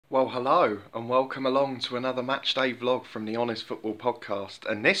Well, hello and welcome along to another matchday vlog from the Honest Football Podcast,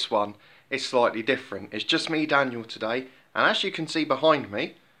 and this one is slightly different. It's just me, Daniel, today, and as you can see behind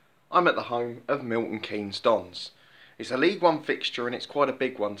me, I'm at the home of MILTON KEYNES DONS. It's a League One fixture and it's quite a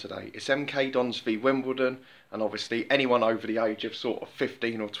big one today. It's MK Dons v Wimbledon, and obviously anyone over the age of sort of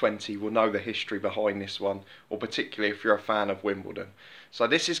 15 or 20 will know the history behind this one, or particularly if you're a fan of Wimbledon. So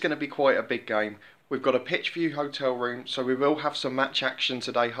this is going to be quite a big game. We've got a pitch view hotel room, so we will have some match action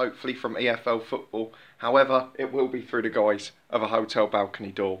today, hopefully from EFL football. However, it will be through the guise of a hotel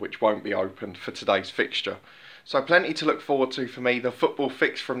balcony door, which won't be opened for today's fixture. So plenty to look forward to for me. The football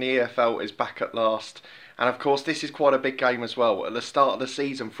fix from the EFL is back at last. And of course, this is quite a big game as well. At the start of the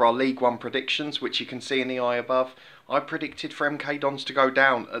season for our League One predictions, which you can see in the eye above, I predicted for MK Dons to go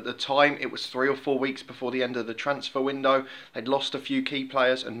down. At the time, it was 3 or 4 weeks before the end of the transfer window. They'd lost a few key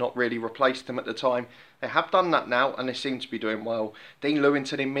players and not really replaced them at the time. They have done that now and they seem to be doing well. Dean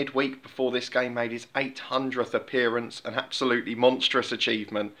Lewington in midweek before this game made his 800th appearance, an absolutely monstrous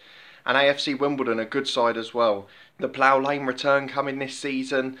achievement. And AFC Wimbledon, a good side as well. The Plough Lane return coming this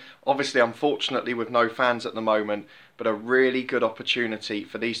season, obviously unfortunately with no fans at the moment, but a really good opportunity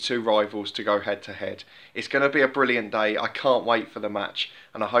for these two rivals to go head to head. It's going to be a brilliant day. I can't wait for the match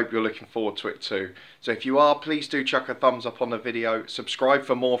and I hope you're looking forward to it too. So if you are, please do chuck a thumbs up on the video, subscribe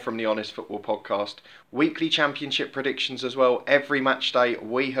for more from the Honest Football Podcast. Weekly championship predictions as well. Every match day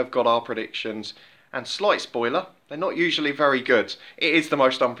we have got our predictions. And slight spoiler, they're not usually very good. It is the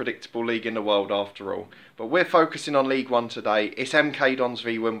most unpredictable league in the world after all. But we're focusing on League One today. It's MK Dons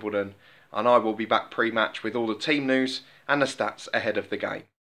v Wimbledon. And I will be back pre-match with all the team news and the stats ahead of the game.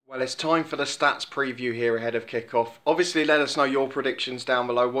 Well, it's time for the stats preview here ahead of kick-off. Obviously, let us know your predictions down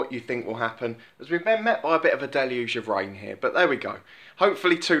below, what you think will happen, as we've been met by a bit of a deluge of rain here. But there we go.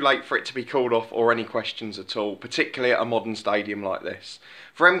 Hopefully too late for it to be called off or any questions at all, particularly at a modern stadium like this.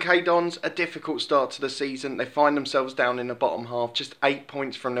 For MK Dons, a difficult start to the season. They find themselves down in the bottom half, just 8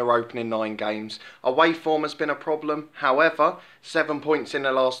 points from their opening 9 games. Away form has been a problem. However, 7 points in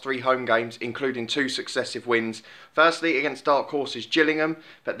their last 3 home games, including 2 successive wins. Firstly against Dark Horses Gillingham,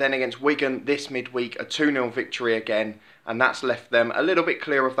 but then against Wigan this midweek, a 2-0 victory again. And that's left them a little bit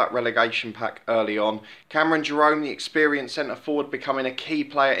clear of that relegation pack early on. Cameron Jerome, the experienced centre-forward, becoming a key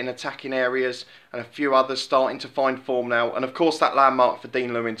player in attacking areas, and a few others starting to find form now. And of course that landmark for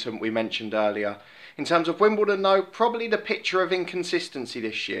Dean Lewington we mentioned earlier. In terms of Wimbledon though, probably the picture of inconsistency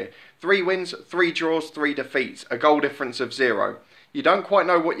this year. 3 wins, 3 draws, 3 defeats, a goal difference of 0. You don't quite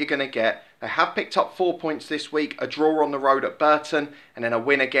know what you're going to get. They have picked up 4 points this week, a draw on the road at Burton, and then a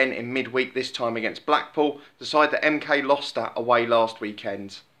win again in midweek, this time against Blackpool, the side that MK lost at away last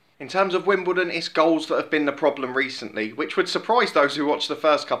weekend. In terms of Wimbledon, it's goals that have been the problem recently, which would surprise those who watched the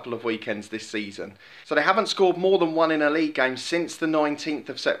first couple of weekends this season. So they haven't scored more than 1 in a league game since the 19th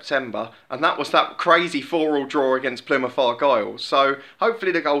of September, and that was that crazy 4-4 draw against Plymouth Argyle. So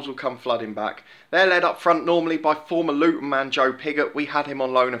hopefully the goals will come flooding back. They're led up front normally by former Luton man Joe Pigott. We had him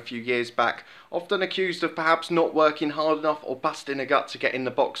on loan a few years back, often accused of perhaps not working hard enough or busting a gut to get in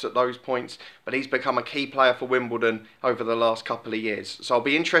the box at those points, but he's become a key player for Wimbledon over the last couple of years. So I'll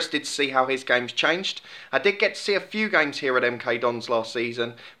be interested to see how his game's changed. I did get to see a few games here at MK Dons last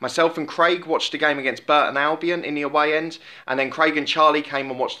season. Myself and Craig watched a game against Burton Albion in the away end, and then Craig and Charlie came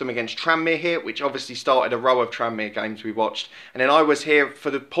and watched them against Tranmere here, which obviously started a row of Tranmere games we watched. And then I was here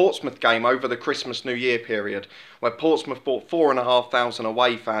for the Portsmouth game over the Christmas-New Year period, where Portsmouth brought 4,500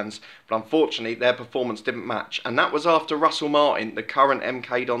 away fans, but unfortunately their performance didn't match. And that was after Russell Martin, the current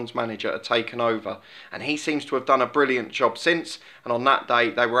MK Dons manager, had taken over. And he seems to have done a brilliant job since, and on that day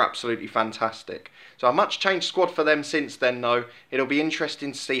they were absolutely fantastic. So a much changed squad for them since then though. It'll be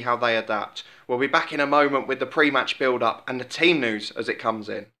interesting to see how they adapt. We'll be back in a moment with the pre-match build-up and the team news as it comes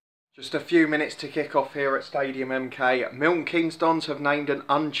in. Just a few minutes to kick off here at Stadium MK. MILTON KEYNES DONS have named an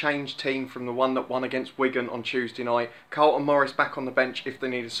unchanged team from the one that won against Wigan on Tuesday night. Carlton Morris back on the bench if they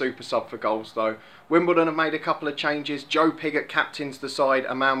need a super sub for goals though. Wimbledon have made a couple of changes. Joe Pigott captains the side,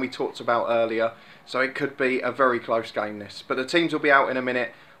 a man we talked about earlier. So it could be a very close game this. But the teams will be out in a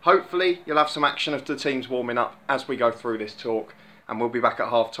minute. Hopefully you'll have some action of the teams warming up as we go through this talk. And we'll be back at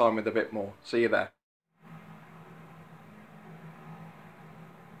half time with a bit more. See you there.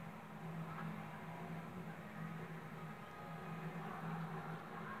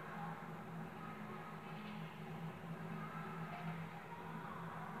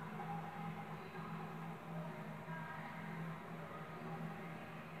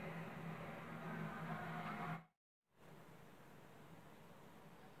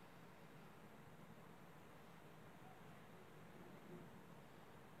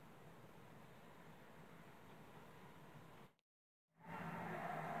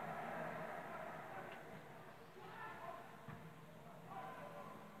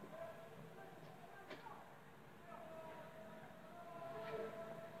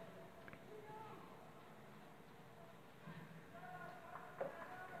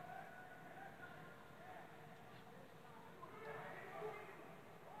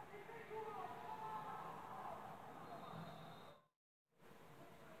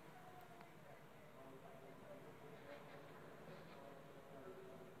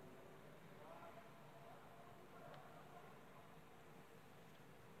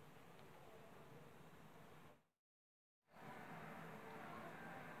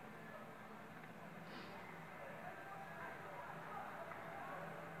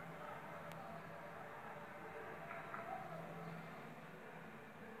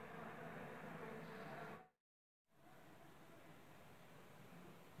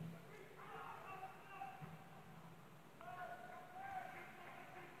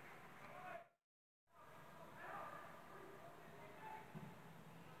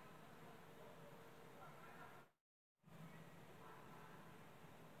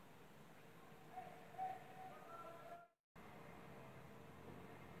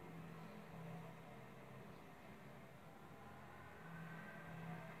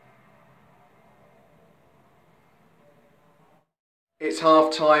 It's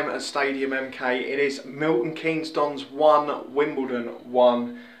half time at Stadium MK. It is Milton Keynes Dons 1, Wimbledon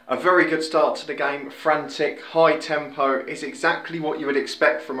 1. A very good start to the game, frantic, high tempo, is exactly what you would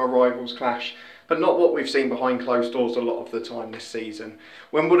expect from a rivals clash, but not what we've seen behind closed doors a lot of the time this season.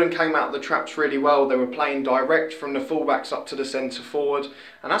 Wimbledon came out of the traps really well. They were playing direct from the fullbacks up to the centre forward,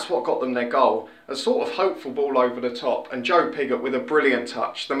 and that's what got them their goal. A sort of hopeful ball over the top, and Joe Pigott with a brilliant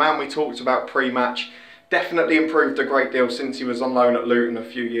touch, the man we talked about pre-match. Definitely improved a great deal since he was on loan at Luton a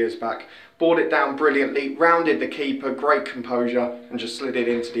few years back. Brought it down brilliantly, rounded the keeper, great composure, and just slid it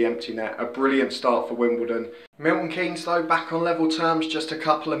into the empty net. A brilliant start for Wimbledon. Milton Keynes though back on level terms just a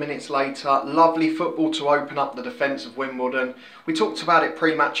couple of minutes later. Lovely football to open up the defence of Wimbledon. We talked about it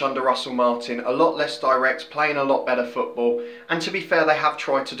pre-match under Russell Martin. A lot less direct, playing a lot better football. And to be fair, they have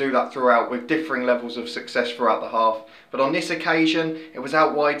tried to do that throughout with differing levels of success throughout the half. But on this occasion, it was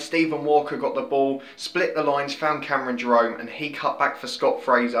out wide. Stephen Walker got the ball, split the lines, found Cameron Jerome, and he cut back for Scott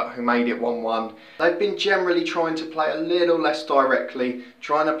Fraser, who made it 1-1. They've been generally trying to play a little less directly,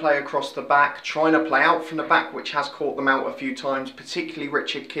 trying to play across the back, trying to play out from the back, which has caught them out a few times, particularly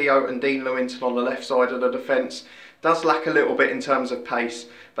Richard Keogh and Dean Lewington on the left side of the defence. Does lack a little bit in terms of pace,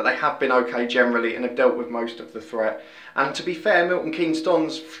 but they have been okay generally and have dealt with most of the threat. And to be fair, Milton Keynes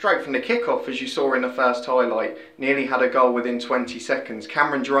Dons, straight from the kick-off, as you saw in the first highlight, nearly had a goal within 20 seconds.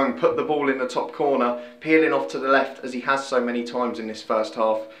 Cameron Jerome put the ball in the top corner, peeling off to the left as he has so many times in this first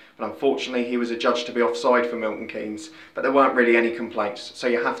half. But unfortunately, he was adjudged to be offside for Milton Keynes. But there weren't really any complaints, so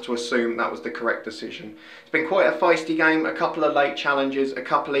you have to assume that was the correct decision. It's been quite a feisty game, a couple of late challenges, a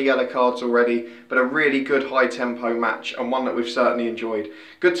couple of yellow cards already, but a really good high-tempo match, and one that we've certainly enjoyed.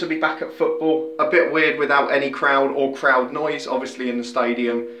 Good to be back at football, a bit weird without any crowd or crowd noise, obviously in the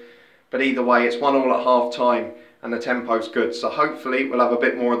stadium. But either way, it's 1-1 at half-time, and the tempo's good, so hopefully we'll have a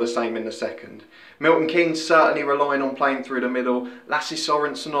bit more of the same in the second. Milton Keynes certainly relying on playing through the middle. Lasse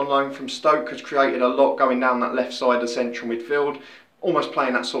Sorensen on loan from Stoke has created a lot going down that left side of central midfield, almost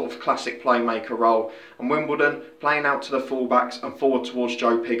playing that sort of classic playmaker role. And Wimbledon playing out to the fullbacks and forward towards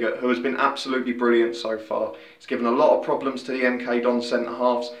Joe Pigott, who has been absolutely brilliant so far. He's given a lot of problems to the MK Dons centre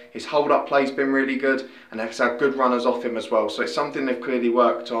halves. His hold-up play's been really good, and they've had good runners off him as well. So it's something they've clearly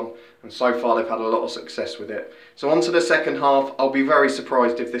worked on, and so far they've had a lot of success with it. So on to the second half. I'll be very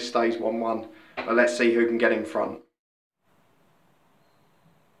surprised if this stays 1-1. But let's see who can get in front.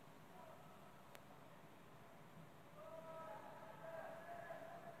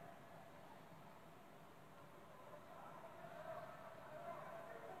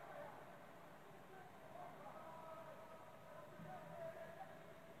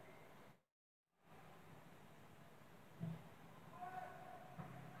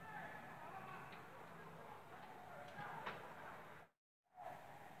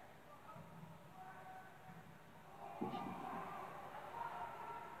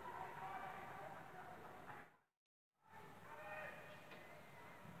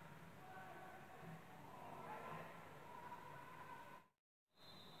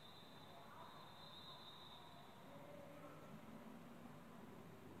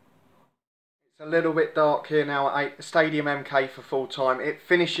 A little bit dark here now at Stadium MK for full time. It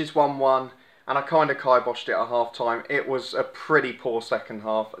finishes 1-1 and I kind of kiboshed it at half time. It was a pretty poor second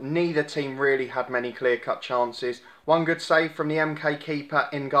half. Neither team really had many clear-cut chances. One good save from the MK keeper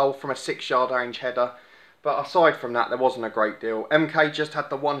in goal from a 6-yard range header. But aside from that, there wasn't a great deal. MK just had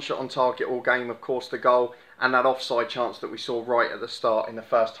the one shot on target all game, of course, the goal, and that offside chance that we saw right at the start in the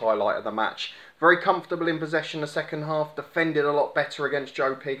first highlight of the match. Very comfortable in possession the second half, defended a lot better against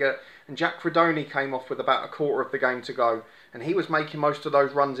Joe Pigott, and Jack Fredoni came off with about a quarter of the game to go, and he was making most of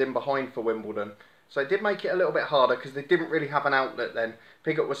those runs in behind for Wimbledon. So it did make it a little bit harder because they didn't really have an outlet then.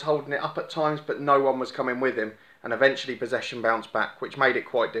 Pigott was holding it up at times, but no one was coming with him, and eventually possession bounced back, which made it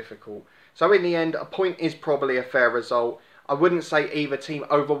quite difficult. So in the end, a point is probably a fair result. I wouldn't say either team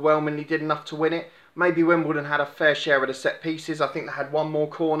overwhelmingly did enough to win it. Maybe Wimbledon had a fair share of the set pieces. I think they had one more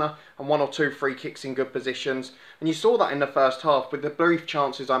corner and 1 or 2 free kicks in good positions. And you saw that in the first half with the brief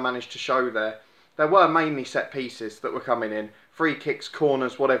chances I managed to show there. There were mainly set pieces that were coming in. Free kicks,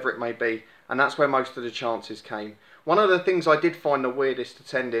 corners, whatever it may be. And that's where most of the chances came. One of the things I did find the weirdest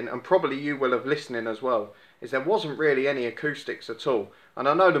attending, and probably you will have listening as well, is there wasn't really any acoustics at all. And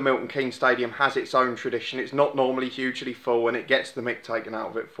I know the Milton Keynes Stadium has its own tradition. It's not normally hugely full and it gets the mick taken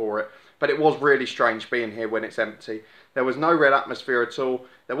out of it for it. But it was really strange being here when it's empty. There was no real atmosphere at all.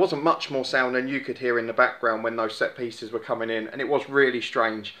 There wasn't much more sound than you could hear in the background when those set pieces were coming in. And it was really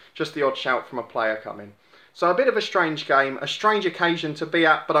strange. Just the odd shout from a player coming. So a bit of a strange game, a strange occasion to be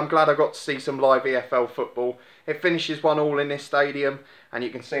at, but I'm glad I got to see some live EFL football. It finishes 1-1 in this stadium, and you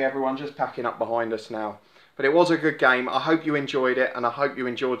can see everyone just packing up behind us now. But it was a good game. I hope you enjoyed it, and I hope you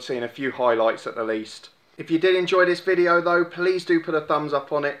enjoyed seeing a few highlights at the least. If you did enjoy this video though, please do put a thumbs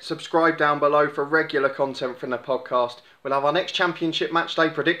up on it. Subscribe down below for regular content from the podcast. We'll have our next Championship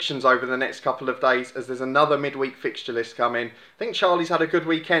matchday predictions over the next couple of days, as there's another midweek fixture list coming. I think Charlie's had a good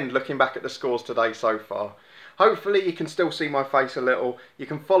weekend looking back at the scores today so far. Hopefully you can still see my face a little. You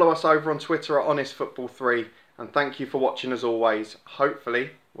can follow us over on Twitter at HonestFootball3. And thank you for watching as always.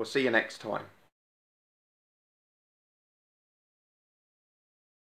 Hopefully we'll see you next time.